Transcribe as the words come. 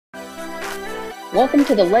Welcome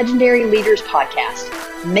to the Legendary Leaders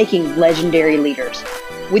Podcast, Making Legendary Leaders,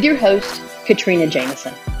 with your host, Katrina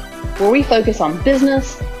Jameson, where we focus on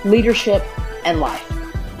business, leadership, and life.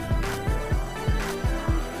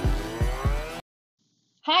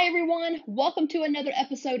 Hi, everyone. Welcome to another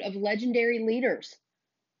episode of Legendary Leaders.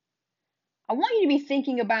 I want you to be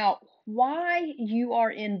thinking about why you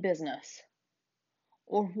are in business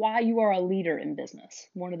or why you are a leader in business.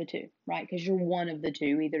 One of the two, right? Because you're one of the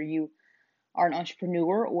two. Either you are an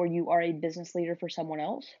entrepreneur or you are a business leader for someone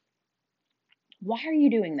else. Why are you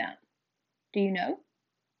doing that? Do you know?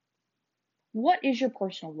 What is your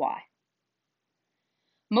personal why?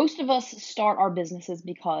 Most of us start our businesses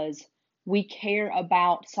because we care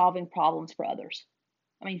about solving problems for others.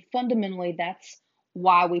 I mean, fundamentally, that's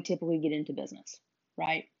why we typically get into business,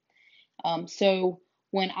 right? So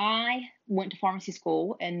when I went to pharmacy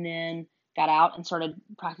school and then got out and started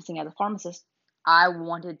practicing as a pharmacist, I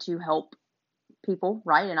wanted to help people,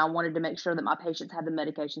 right? And I wanted to make sure that my patients had the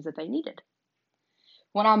medications that they needed.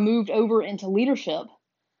 When I moved over into leadership,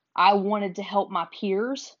 I wanted to help my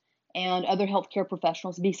peers and other healthcare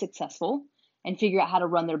professionals be successful and figure out how to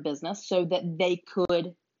run their business so that they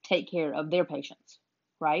could take care of their patients,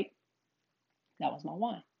 right? That was my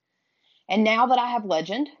why. And now that I have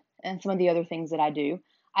Legend and some of the other things that I do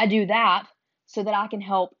that so that I can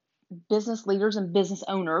help business leaders and business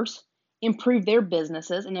owners improve their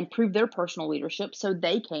businesses and improve their personal leadership so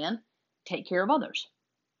they can take care of others,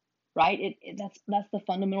 right? That's the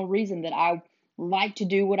fundamental reason that I like to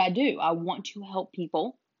do what I do. I want to help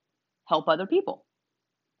people help other people.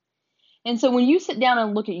 And so when you sit down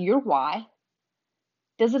and look at your why,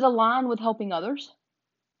 does it align with helping others?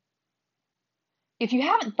 If you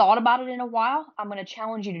haven't thought about it in a while, I'm going to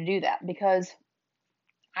challenge you to do that, because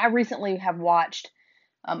I recently have watched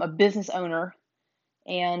a business owner,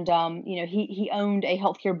 and he owned a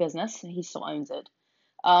healthcare business, and he still owns it.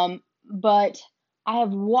 But I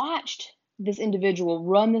have watched this individual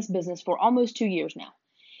run this business for almost 2 years now.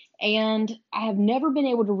 And I have never been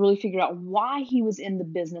able to really figure out why he was in the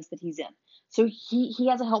business that he's in. So he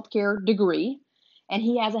has a healthcare degree and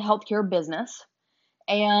he has a healthcare business.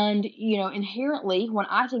 And, inherently, when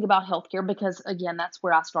I think about healthcare, because again, that's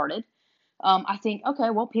where I started, I think, okay,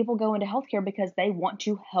 well, people go into healthcare because they want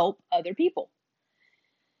to help other people.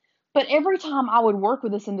 But every time I would work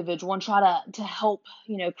with this individual and try to help,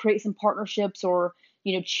 create some partnerships or,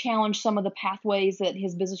 challenge some of the pathways that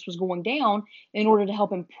his business was going down in order to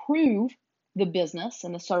help improve the business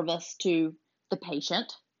and the service to the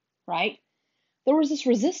patient, right? There was this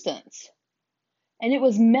resistance. And it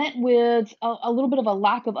was met with a little bit of a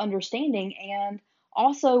lack of understanding and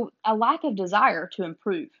also a lack of desire to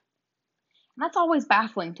improve. And that's always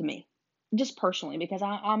baffling to me, just personally, because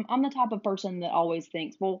I'm the type of person that always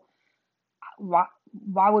thinks, well,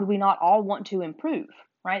 why would we not all want to improve,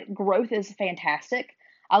 right? Growth is fantastic.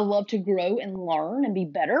 I love to grow and learn and be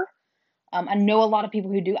better. I know a lot of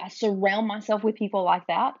people who do. I surround myself with people like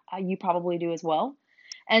that. You probably do as well.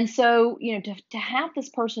 And so, to have this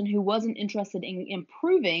person who wasn't interested in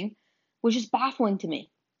improving was just baffling to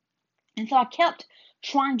me. And so I kept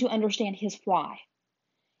trying to understand his why.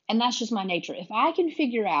 And that's just my nature. If I can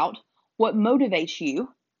figure out what motivates you,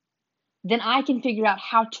 then I can figure out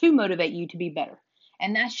how to motivate you to be better.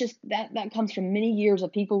 And that's just that comes from many years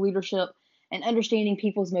of people leadership and understanding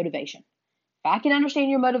people's motivation. If I can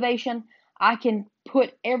understand your motivation, I can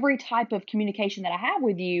put every type of communication that I have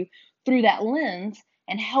with you through that lens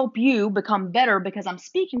and help you become better, because I'm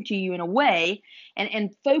speaking to you in a way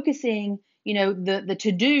and focusing, the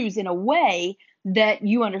to-dos in a way that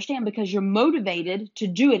you understand, because you're motivated to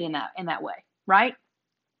do it in that way, right?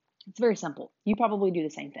 It's very simple. You probably do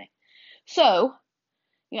the same thing. So,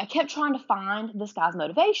 I kept trying to find this guy's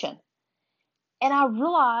motivation. And I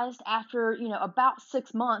realized after, about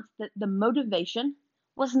 6 months that the motivation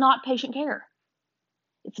was not patient care.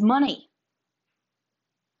 It's money.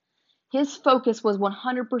 His focus was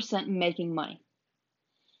 100% making money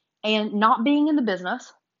and not being in the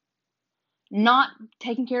business, not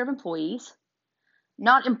taking care of employees,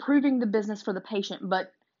 not improving the business for the patient,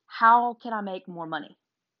 but how can I make more money?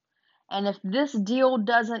 And if this deal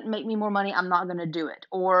doesn't make me more money, I'm not going to do it,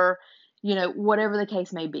 or, whatever the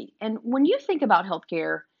case may be. And when you think about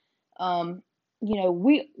healthcare,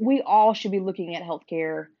 we all should be looking at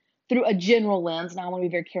healthcare through a general lens. Now, I want to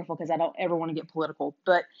be very careful because I don't ever want to get political,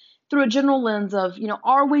 but through a general lens of,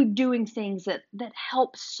 are we doing things that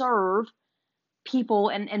help serve people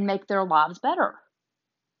and make their lives better?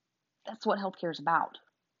 That's what healthcare is about,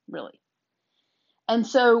 really. And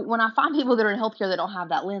so when I find people that are in healthcare that don't have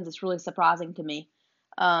that lens, it's really surprising to me.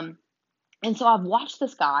 And so I've watched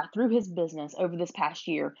this guy through his business over this past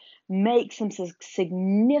year make some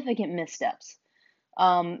significant missteps.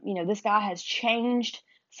 This guy has changed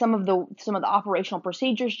some of the operational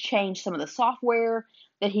procedures, changed some of the software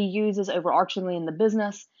that he uses overarchingly in the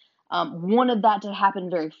business. Wanted that to happen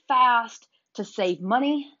very fast to save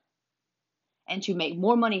money and to make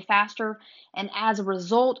more money faster. And as a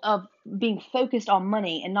result of being focused on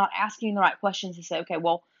money and not asking the right questions to say, okay,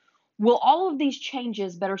 well, will all of these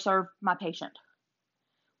changes better serve my patient?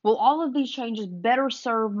 Will all of these changes better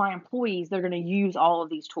serve my employees? They're going to use all of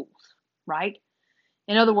these tools, right?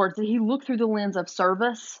 In other words, did he look through the lens of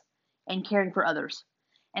service and caring for others?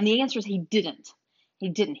 And the answer is he didn't. He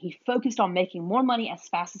didn't. He focused on making more money as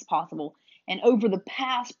fast as possible. And over the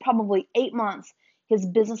past probably 8 months, his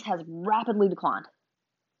business has rapidly declined.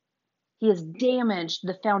 He has damaged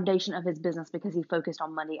the foundation of his business because he focused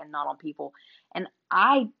on money and not on people. And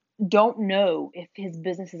I don't know if his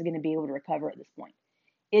business is going to be able to recover at this point.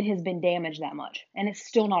 It has been damaged that much, and it's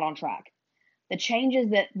still not on track. The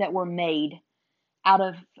changes that were made out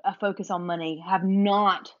of a focus on money have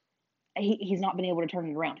not, he's not been able to turn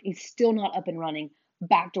it around. He's still not up and running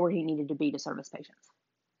back to where he needed to be to service patients.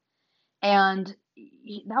 And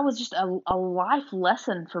that was just a life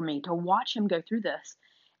lesson for me to watch him go through this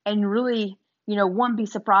and really, one, be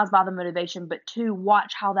surprised by the motivation, but two,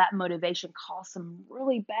 watch how that motivation caused some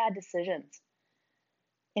really bad decisions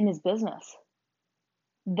in his business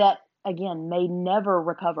that, again, may never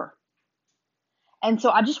recover. And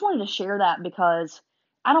so I just wanted to share that because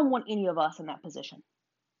I don't want any of us in that position.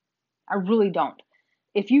 I really don't.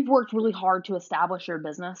 If you've worked really hard to establish your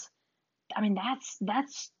business, I mean,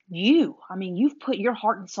 that's you. I mean, you've put your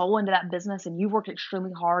heart and soul into that business and you've worked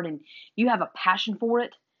extremely hard and you have a passion for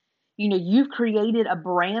it. You've created a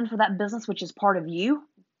brand for that business, which is part of you.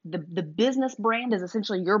 The business brand is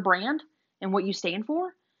essentially your brand and what you stand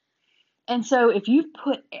for. And so if you've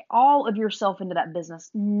put all of yourself into that business,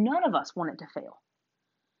 none of us want it to fail.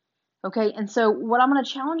 Okay. And so what I'm going to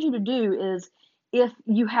challenge you to do is, if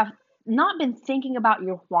you have not been thinking about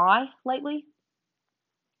your why lately,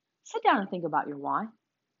 sit down and think about your why.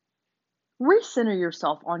 Recenter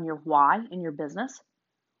yourself on your why in your business.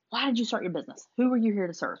 Why did you start your business? Who are you here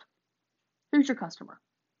to serve? Who's your customer?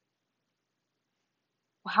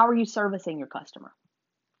 How are you servicing your customer?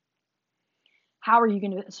 How are you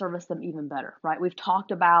going to service them even better, right? We've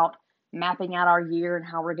talked about mapping out our year and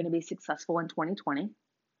how we're going to be successful in 2020,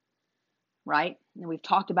 right? And we've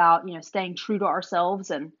talked about, staying true to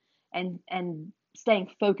ourselves and staying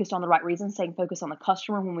focused on the right reasons, staying focused on the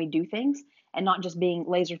customer when we do things and not just being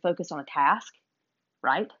laser focused on a task,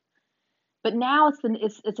 right? But now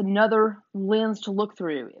it's another lens to look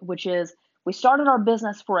through, which is we started our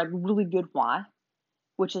business for a really good why,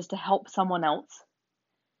 which is to help someone else.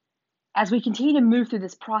 As we continue to move through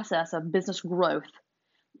this process of business growth,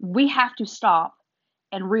 we have to stop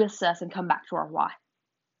and reassess and come back to our why.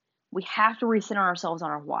 We have to recenter ourselves on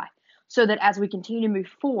our why so that as we continue to move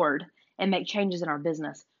forward and make changes in our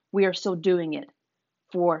business, we are still doing it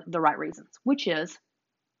for the right reasons, which is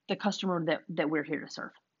the customer that we're here to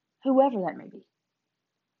serve, whoever that may be.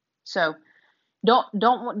 So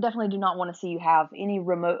definitely do not want to see you have any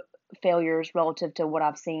remote failures relative to what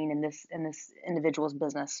I've seen in this individual's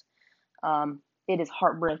business. It is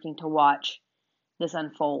heartbreaking to watch this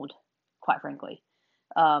unfold, quite frankly.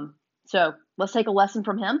 So let's take a lesson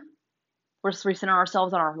from him. Let's recenter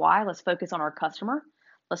ourselves on our why. Let's focus on our customer.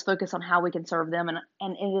 Let's focus on how we can serve them. And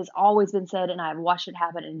it has always been said, and I've watched it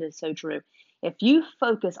happen, and it is so true. If you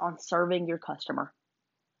focus on serving your customer,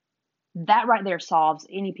 that right there solves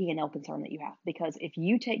any P&L concern that you have. Because if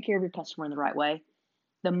you take care of your customer in the right way,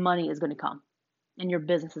 the money is going to come and your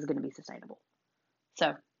business is going to be sustainable.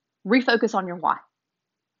 So refocus on your why.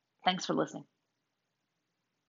 Thanks for listening.